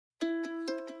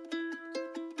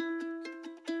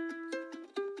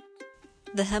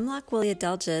The Hemlock woolly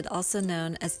Adelgid, also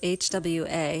known as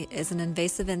HWA, is an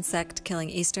invasive insect killing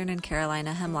eastern and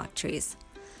Carolina hemlock trees.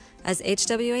 As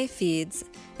HWA feeds,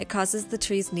 it causes the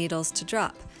tree's needles to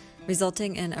drop,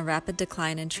 resulting in a rapid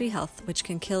decline in tree health, which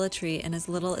can kill a tree in as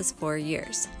little as 4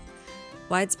 years.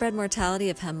 Widespread mortality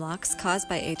of hemlocks caused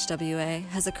by HWA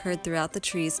has occurred throughout the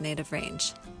tree's native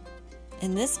range.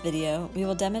 In this video, we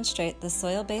will demonstrate the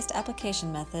soil-based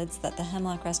application methods that the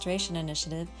Hemlock Restoration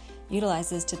Initiative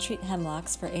utilizes to treat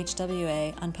hemlocks for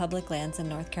HWA on public lands in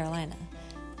North Carolina.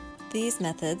 These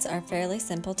methods are fairly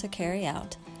simple to carry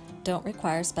out, don't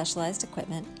require specialized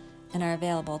equipment, and are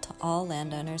available to all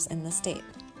landowners in the state.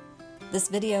 This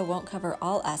video won't cover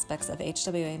all aspects of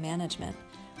HWA management,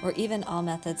 or even all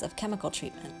methods of chemical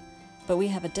treatment, but we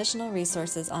have additional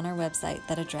resources on our website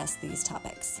that address these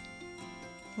topics.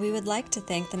 We would like to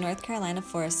thank the North Carolina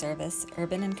Forest Service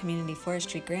Urban and Community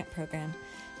Forestry Grant Program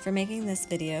for making this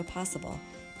video possible,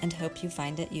 and hope you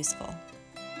find it useful.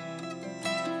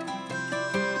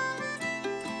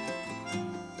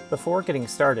 Before getting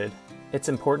started, it's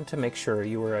important to make sure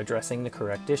you are addressing the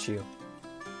correct issue.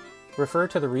 Refer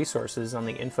to the resources on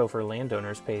the Info for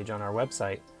Landowners page on our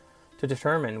website to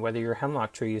determine whether your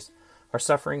hemlock trees are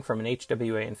suffering from an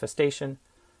HWA infestation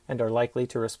and are likely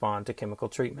to respond to chemical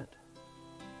treatment.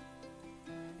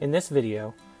 In this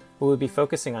video, we will be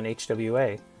focusing on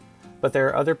HWA, but there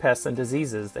are other pests and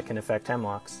diseases that can affect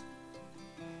hemlocks.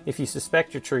 If you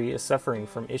suspect your tree is suffering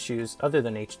from issues other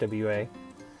than HWA,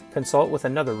 consult with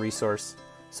another resource,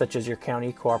 such as your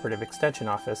county cooperative extension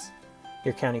office,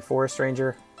 your county forest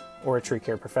ranger, or a tree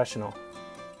care professional.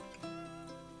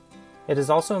 It is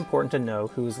also important to know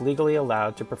who is legally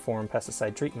allowed to perform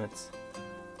pesticide treatments.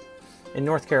 In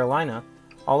North Carolina,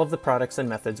 all of the products and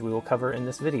methods we will cover in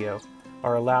this video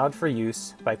are allowed for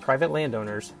use by private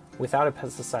landowners without a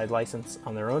pesticide license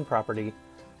on their own property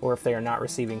or if they are not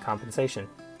receiving compensation.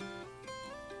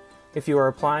 If you are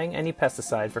applying any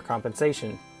pesticide for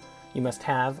compensation, you must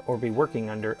have or be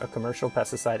working under a commercial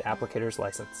pesticide applicator's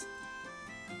license.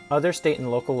 Other state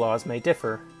and local laws may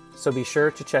differ, so be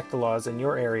sure to check the laws in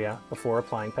your area before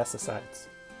applying pesticides.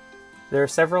 There are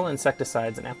several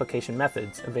insecticides and application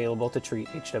methods available to treat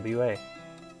HWA.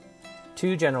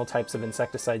 Two general types of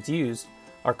insecticides used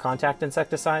are contact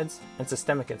insecticides and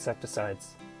systemic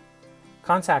insecticides.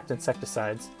 Contact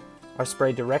insecticides are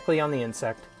sprayed directly on the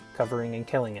insect, covering and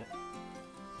killing it.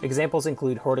 Examples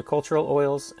include horticultural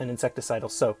oils and insecticidal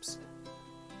soaps.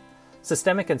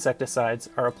 Systemic insecticides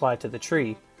are applied to the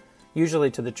tree, usually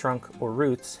to the trunk or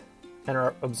roots, and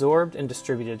are absorbed and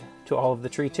distributed to all of the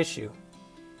tree tissue.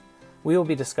 We will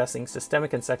be discussing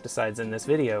systemic insecticides in this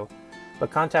video,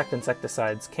 but contact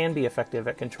insecticides can be effective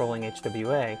at controlling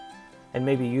HWA and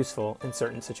may be useful in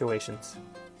certain situations.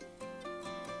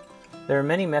 There are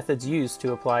many methods used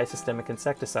to apply systemic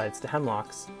insecticides to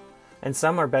hemlocks, and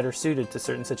some are better suited to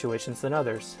certain situations than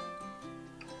others.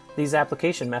 These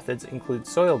application methods include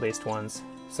soil-based ones,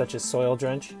 such as soil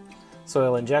drench,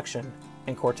 soil injection,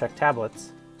 and Cortec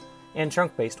tablets, and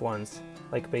trunk-based ones,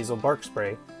 like basil bark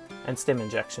spray and stem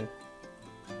injection.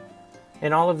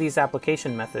 In all of these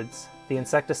application methods, the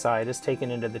insecticide is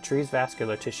taken into the tree's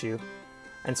vascular tissue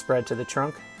and spread to the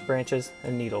trunk, branches,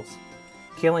 and needles,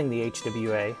 killing the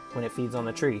HWA when it feeds on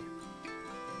the tree.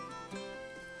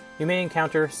 You may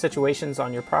encounter situations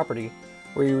on your property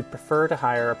where you would prefer to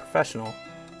hire a professional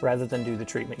rather than do the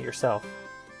treatment yourself.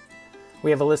 We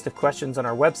have a list of questions on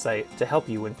our website to help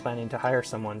you when planning to hire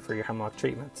someone for your hemlock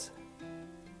treatments.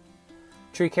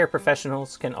 Tree care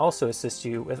professionals can also assist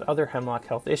you with other hemlock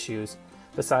health issues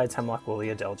besides Hemlock woolly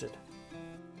Adelgid.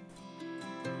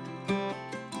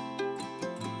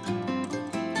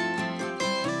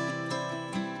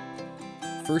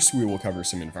 First, we will cover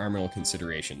some environmental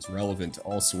considerations relevant to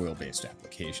all soil-based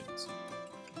applications.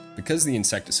 Because the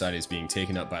insecticide is being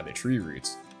taken up by the tree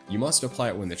roots, you must apply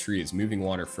it when the tree is moving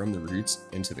water from the roots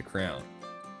into the crown.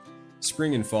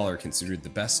 Spring and fall are considered the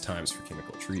best times for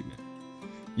chemical treatment.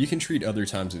 You can treat other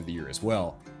times of the year as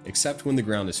well, except when the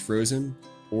ground is frozen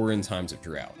or in times of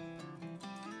drought.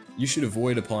 You should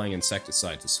avoid applying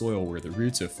insecticide to soil where the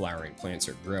roots of flowering plants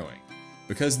are growing,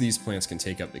 because these plants can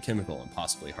take up the chemical and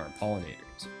possibly harm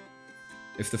pollinators.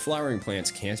 If the flowering plants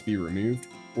can't be removed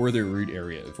or their root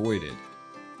area avoided,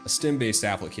 a stem-based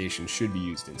application should be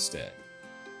used instead.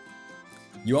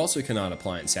 You also cannot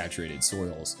apply in saturated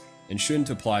soils and shouldn't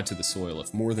apply to the soil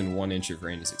if more than 1 inch of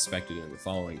rain is expected in the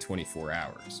following 24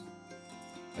 hours.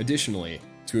 Additionally,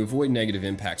 to avoid negative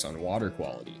impacts on water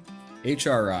quality,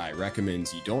 HRI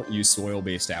recommends you don't use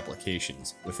soil-based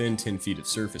applications within 10 feet of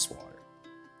surface water.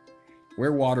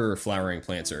 Where water or flowering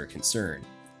plants are a concern,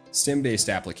 stem-based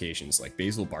applications like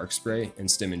basil bark spray and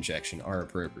stem injection are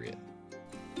appropriate.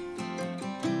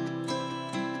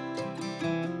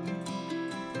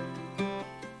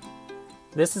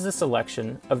 This is a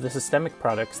selection of the systemic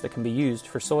products that can be used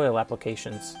for soil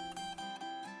applications.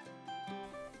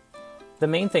 The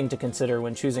main thing to consider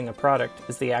when choosing a product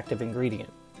is the active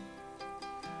ingredient.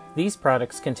 These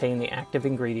products contain the active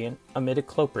ingredient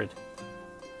imidacloprid.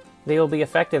 They will be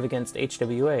effective against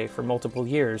HWA for multiple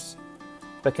years,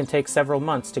 but can take several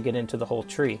months to get into the whole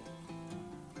tree.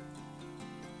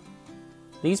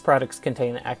 These products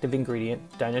contain the active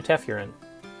ingredient dinotefuran.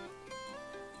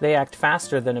 They act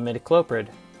faster than imidacloprid,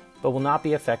 but will not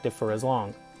be effective for as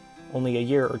long, only a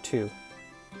year or two.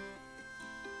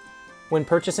 When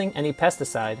purchasing any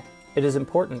pesticide, it is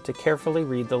important to carefully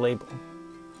read the label.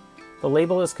 The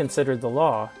label is considered the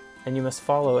law, and you must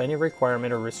follow any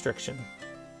requirement or restriction.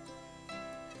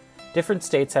 Different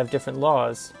states have different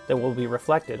laws that will be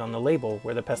reflected on the label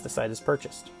where the pesticide is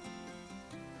purchased.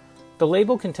 The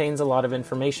label contains a lot of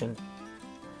information.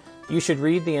 You should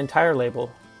read the entire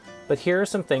label, but here are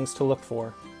some things to look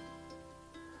for.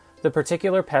 The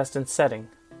particular pest and setting.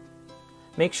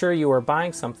 Make sure you are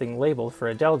buying something labeled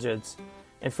for Adelgids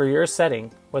and for your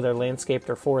setting, whether landscaped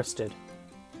or forested.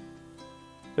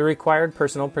 The required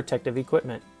personal protective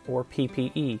equipment, or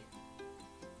PPE.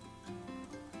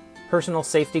 Personal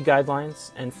safety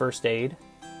guidelines and first aid.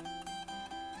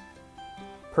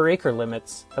 Per acre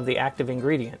limits of the active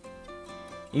ingredient.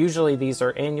 Usually these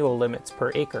are annual limits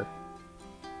per acre.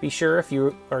 Be sure if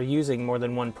you are using more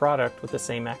than one product with the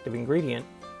same active ingredient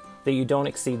that you don't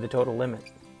exceed the total limit.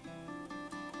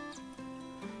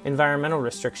 Environmental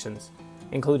restrictions,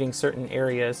 including certain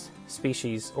areas,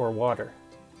 species, or water.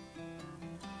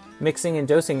 Mixing and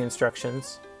dosing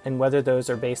instructions, and whether those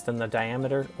are based on the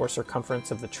diameter or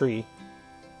circumference of the tree.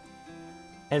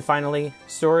 And finally,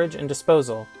 storage and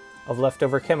disposal of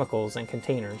leftover chemicals and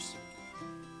containers.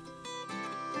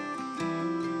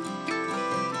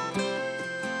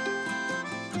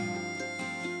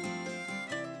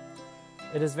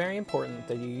 It is very important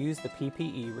that you use the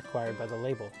PPE required by the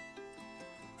label.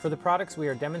 For the products we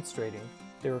are demonstrating,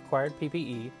 the required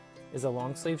PPE is a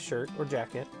long-sleeve shirt or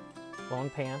jacket, long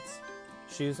pants,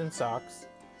 shoes and socks,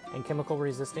 and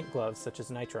chemical-resistant gloves such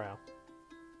as nitrile.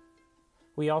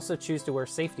 We also choose to wear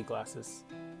safety glasses.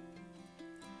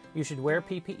 You should wear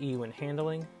PPE when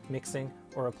handling, mixing,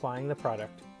 or applying the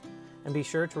product, and be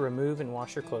sure to remove and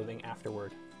wash your clothing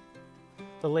afterward.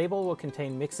 The label will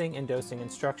contain mixing and dosing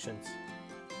instructions.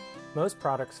 Most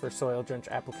products for soil drench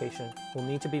application will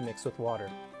need to be mixed with water.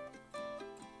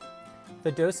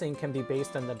 The dosing can be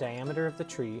based on the diameter of the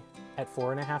tree at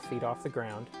 4.5 feet off the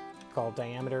ground, called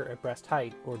diameter at breast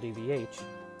height, or DBH,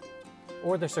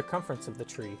 or the circumference of the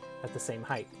tree at the same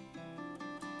height.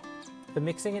 The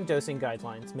mixing and dosing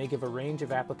guidelines may give a range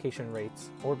of application rates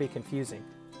or be confusing.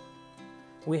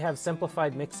 We have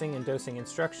simplified mixing and dosing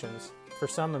instructions for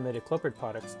some imidacloprid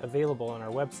products available on our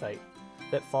website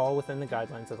that fall within the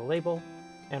guidelines of the label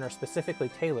and are specifically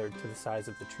tailored to the size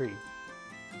of the tree.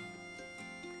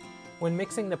 When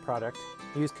mixing the product,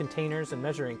 use containers and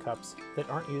measuring cups that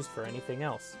aren't used for anything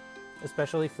else,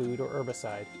 especially food or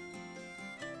herbicide.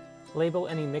 Label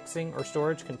any mixing or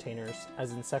storage containers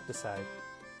as insecticide.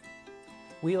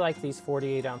 We like these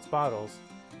 48-ounce bottles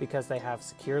because they have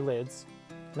secure lids,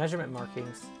 measurement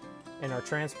markings, and are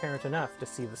transparent enough to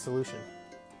see the solution.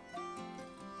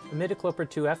 Imidacloprid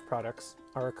 2F products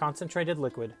are a concentrated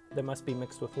liquid that must be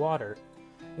mixed with water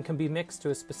and can be mixed to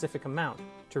a specific amount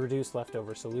to reduce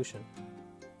leftover solution.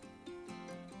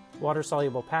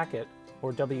 Water-soluble packet,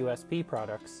 or WSP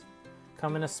products,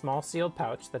 come in a small sealed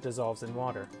pouch that dissolves in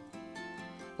water.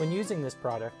 When using this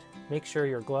product, make sure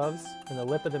your gloves and the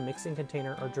lip of the mixing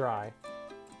container are dry,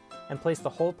 and place the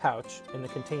whole pouch in the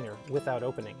container without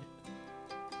opening it.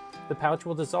 The pouch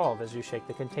will dissolve as you shake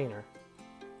the container.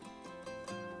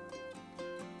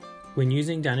 When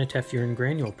using dinotefuran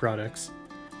granule products,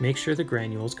 make sure the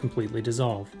granules completely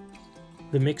dissolve.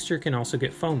 The mixture can also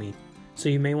get foamy, so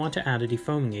you may want to add a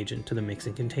defoaming agent to the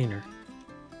mixing container.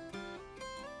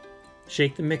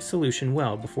 Shake the mixed solution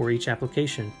well before each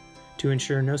application to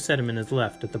ensure no sediment is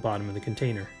left at the bottom of the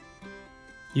container.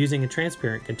 Using a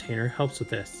transparent container helps with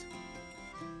this.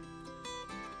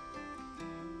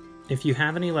 If you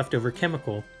have any leftover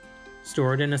chemical,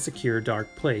 store it in a secure,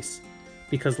 dark place,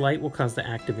 because light will cause the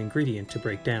active ingredient to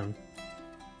break down.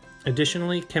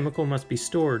 Additionally, chemical must be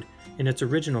stored in its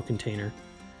original container,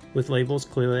 with labels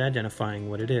clearly identifying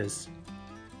what it is.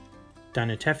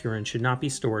 Dinotefuran should not be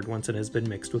stored once it has been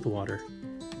mixed with water.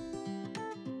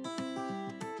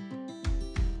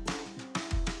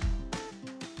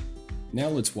 Now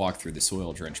let's walk through the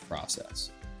soil drench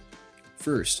process.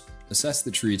 First, assess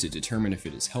the tree to determine if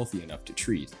it is healthy enough to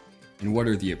treat, and what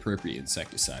are the appropriate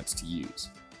insecticides to use.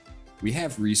 We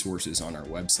have resources on our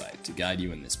website to guide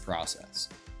you in this process.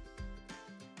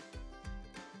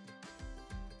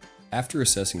 After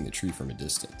assessing the tree from a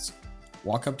distance,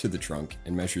 walk up to the trunk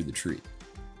and measure the tree.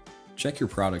 Check your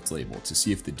product label to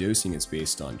see if the dosing is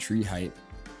based on tree height,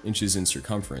 inches in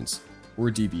circumference, or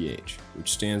DBH,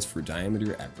 which stands for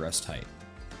diameter at breast height.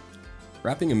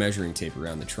 Wrapping a measuring tape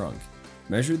around the trunk,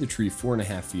 measure the tree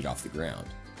 4.5 feet off the ground.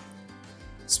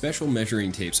 Special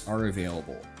measuring tapes are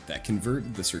available that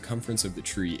convert the circumference of the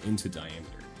tree into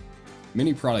diameter.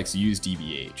 Many products use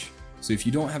DBH, so if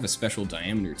you don't have a special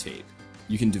diameter tape,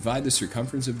 you can divide the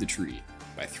circumference of the tree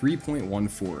by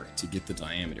 3.14 to get the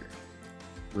diameter.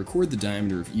 Record the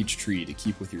diameter of each tree to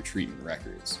keep with your treatment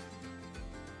records.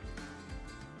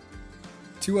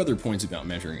 2 other points about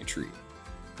measuring a tree.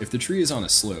 If the tree is on a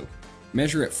slope,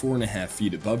 measure at 4.5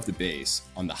 feet above the base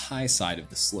on the high side of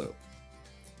the slope.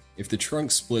 If the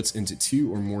trunk splits into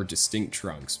 2 or more distinct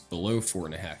trunks below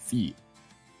 4.5 feet,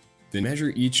 then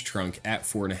measure each trunk at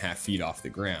 4.5 feet off the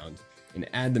ground and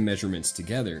add the measurements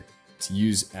together to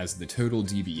use as the total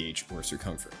DBH or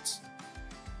circumference.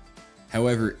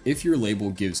 However, if your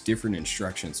label gives different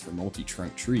instructions for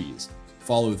multi-trunk trees,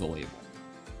 follow the label.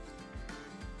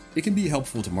 It can be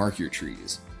helpful to mark your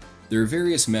trees. There are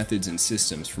various methods and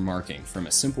systems for marking, from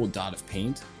a simple dot of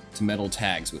paint to metal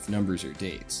tags with numbers or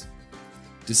dates.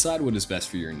 Decide what is best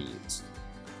for your needs.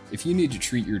 If you need to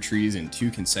treat your trees in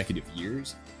 2 consecutive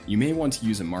years, you may want to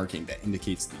use a marking that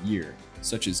indicates the year,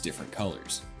 such as different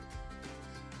colors.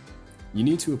 You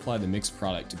need to apply the mixed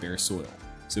product to bare soil,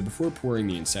 so before pouring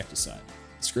the insecticide,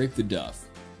 scrape the duff,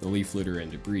 the leaf litter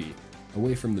and debris,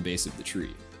 away from the base of the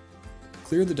tree.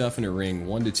 Clear the duff in a ring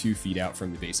 1 to 2 feet out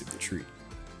from the base of the tree.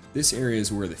 This area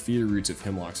is where the feeder roots of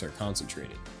hemlocks are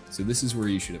concentrated, so this is where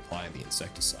you should apply the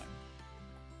insecticide.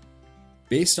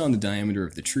 Based on the diameter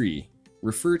of the tree,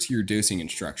 refer to your dosing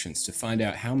instructions to find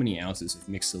out how many ounces of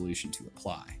mixed solution to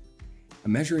apply. A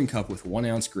measuring cup with 1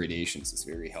 ounce gradations is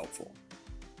very helpful.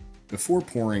 Before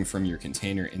pouring from your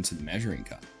container into the measuring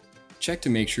cup, check to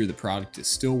make sure the product is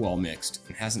still well mixed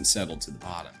and hasn't settled to the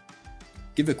bottom.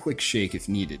 Give a quick shake if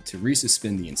needed to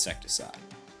resuspend the insecticide.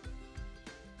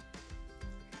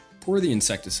 Pour the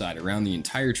insecticide around the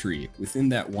entire tree within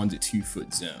that 1 to 2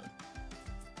 foot zone.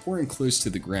 Pouring close to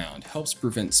the ground helps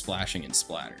prevent splashing and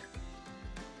splatter.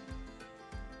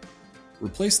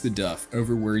 Replace the duff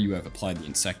over where you have applied the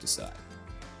insecticide.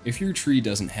 If your tree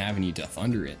doesn't have any duff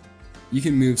under it, you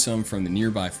can move some from the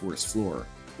nearby forest floor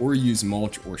or use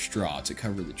mulch or straw to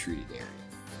cover the treated area.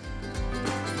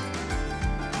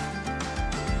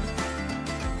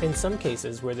 In some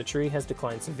cases where the tree has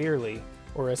declined severely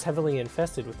or is heavily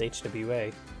infested with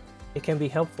HWA, it can be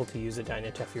helpful to use a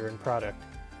dinoteffuran product.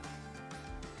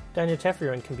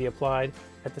 Dinoteffuran can be applied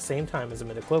at the same time as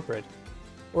imidacloprid,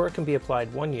 or it can be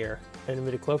applied 1 year and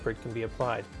imidacloprid can be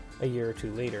applied a year or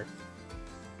 2 later.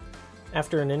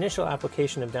 After an initial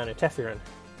application of dinoteffuran,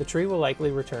 the tree will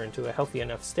likely return to a healthy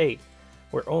enough state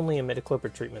where only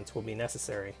imidacloprid treatments will be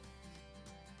necessary.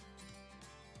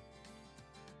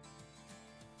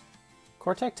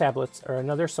 Cortec tablets are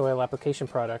another soil application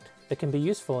product that can be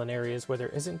useful in areas where there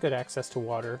isn't good access to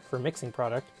water for mixing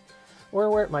product, or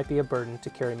where it might be a burden to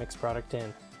carry mixed product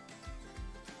in.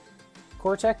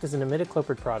 Cortec is an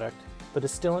imidacloprid product, but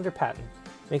is still under patent,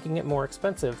 making it more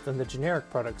expensive than the generic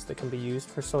products that can be used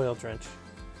for soil drench.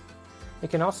 It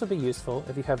can also be useful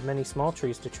if you have many small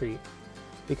trees to treat,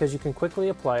 because you can quickly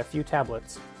apply a few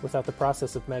tablets without the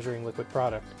process of measuring liquid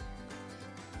product.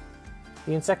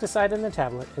 The insecticide in the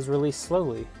tablet is released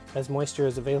slowly as moisture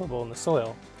is available in the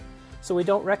soil, so we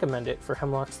don't recommend it for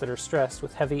hemlocks that are stressed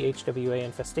with heavy HWA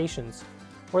infestations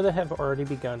or that have already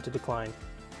begun to decline.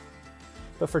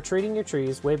 But for treating your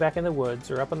trees way back in the woods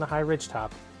or up on the high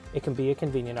ridgetop, it can be a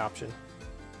convenient option.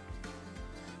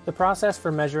 The process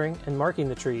for measuring and marking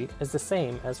the tree is the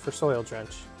same as for soil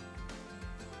drench.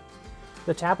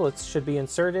 The tablets should be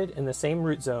inserted in the same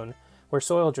root zone where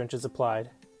soil drench is applied,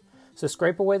 so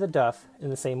scrape away the duff in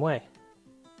the same way.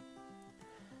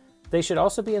 They should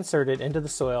also be inserted into the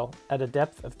soil at a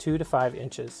depth of 2 to 5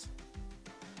 inches.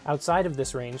 Outside of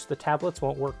this range, the tablets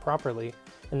won't work properly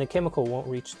and the chemical won't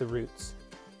reach the roots.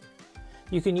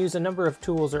 You can use a number of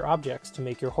tools or objects to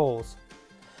make your holes.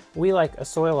 We like a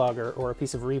soil auger or a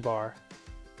piece of rebar.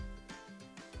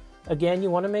 Again, you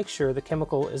want to make sure the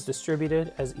chemical is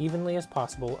distributed as evenly as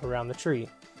possible around the tree,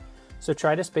 so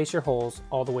try to space your holes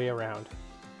all the way around.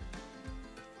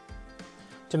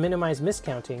 To minimize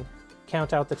miscounting,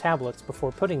 count out the tablets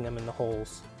before putting them in the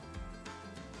holes.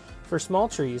 For small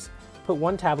trees, put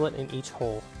 1 tablet in each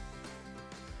hole.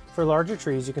 For larger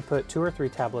trees, you can put 2 or 3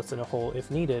 tablets in a hole if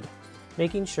needed,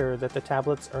 making sure that the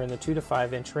tablets are in the 2 to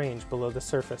 5 inch range below the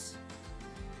surface.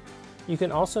 You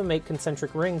can also make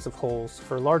concentric rings of holes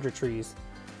for larger trees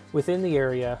within the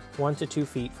area 1 to 2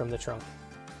 feet from the trunk.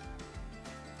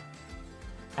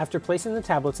 After placing the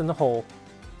tablets in the hole,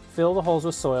 fill the holes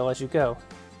with soil as you go.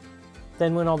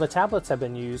 Then when all the tablets have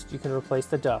been used, you can replace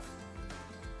the duff.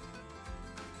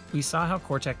 We saw how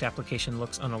Cortect application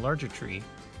looks on a larger tree.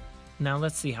 Now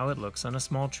let's see how it looks on a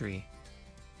small tree.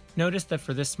 Notice that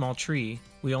for this small tree,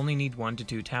 we only need 1 to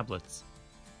 2 tablets.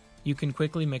 You can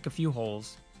quickly make a few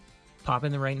holes, pop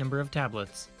in the right number of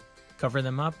tablets, cover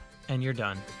them up, and you're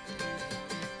done.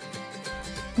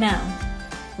 Now,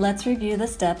 let's review the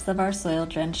steps of our soil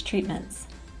drench treatments.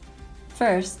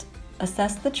 First,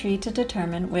 assess the tree to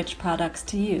determine which products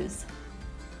to use.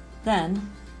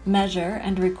 Then, measure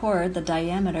and record the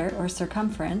diameter or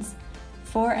circumference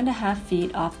 4.5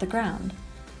 feet off the ground,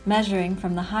 measuring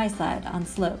from the high side on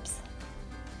slopes.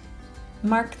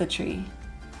 Mark the tree.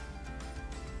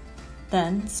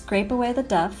 Then, scrape away the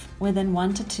duff within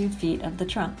 1 to 2 feet of the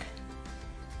trunk.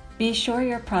 Be sure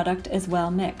your product is well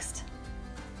mixed.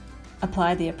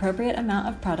 Apply the appropriate amount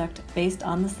of product based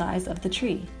on the size of the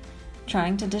tree,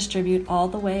 trying to distribute all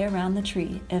the way around the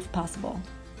tree if possible.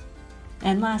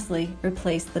 And lastly,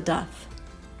 replace the duff.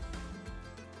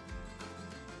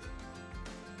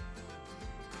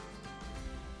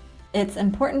 It's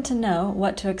important to know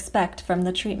what to expect from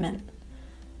the treatment.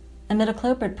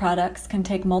 Imidacloprid products can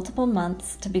take multiple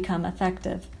months to become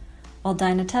effective, while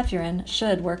dinotephurin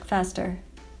should work faster.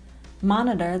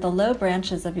 Monitor the low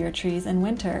branches of your trees in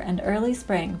winter and early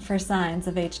spring for signs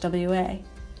of HWA.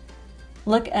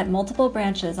 Look at multiple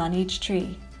branches on each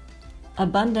tree.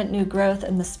 Abundant new growth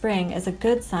in the spring is a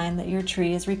good sign that your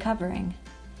tree is recovering.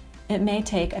 It may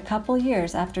take a couple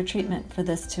years after treatment for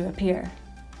this to appear.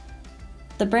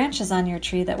 The branches on your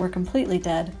tree that were completely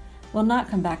dead will not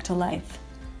come back to life,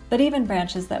 but even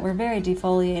branches that were very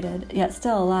defoliated yet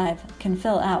still alive can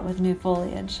fill out with new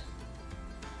foliage.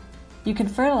 You can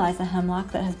fertilize a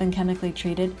hemlock that has been chemically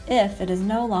treated if it is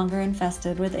no longer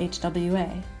infested with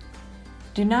HWA.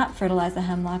 Do not fertilize a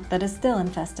hemlock that is still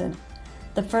infested.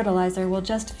 The fertilizer will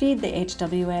just feed the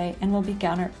HWA and will be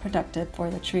counterproductive for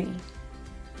the tree.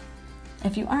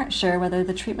 If you aren't sure whether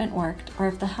the treatment worked or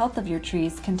if the health of your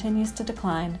trees continues to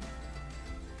decline,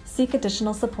 seek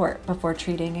additional support before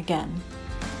treating again.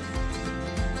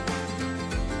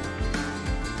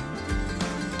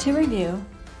 To review,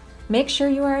 make sure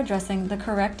you are addressing the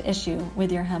correct issue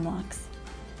with your hemlocks.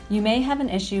 You may have an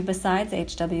issue besides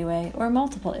HWA or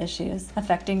multiple issues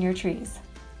affecting your trees.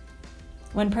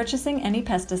 When purchasing any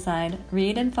pesticide,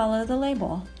 read and follow the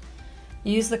label.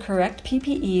 Use the correct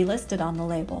PPE listed on the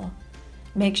label.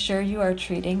 Make sure you are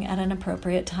treating at an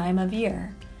appropriate time of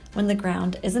year, when the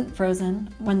ground isn't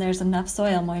frozen, when there's enough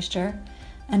soil moisture,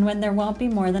 and when there won't be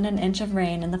more than an inch of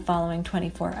rain in the following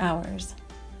 24 hours.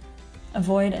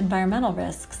 Avoid environmental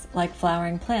risks like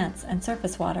flowering plants and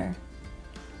surface water.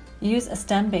 Use a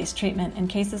stem-based treatment in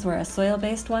cases where a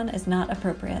soil-based one is not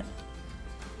appropriate.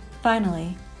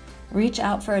 Finally, reach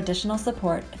out for additional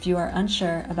support if you are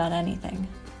unsure about anything.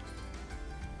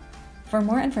 For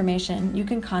more information, you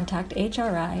can contact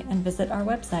HRI and visit our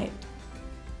website.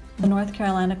 The North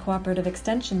Carolina Cooperative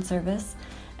Extension Service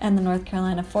and the North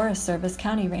Carolina Forest Service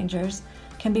County Rangers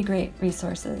can be great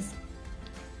resources.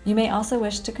 You may also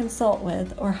wish to consult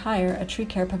with or hire a tree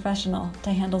care professional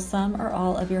to handle some or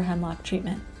all of your hemlock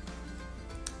treatment.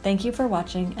 Thank you for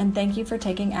watching, and thank you for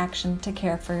taking action to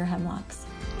care for your hemlocks.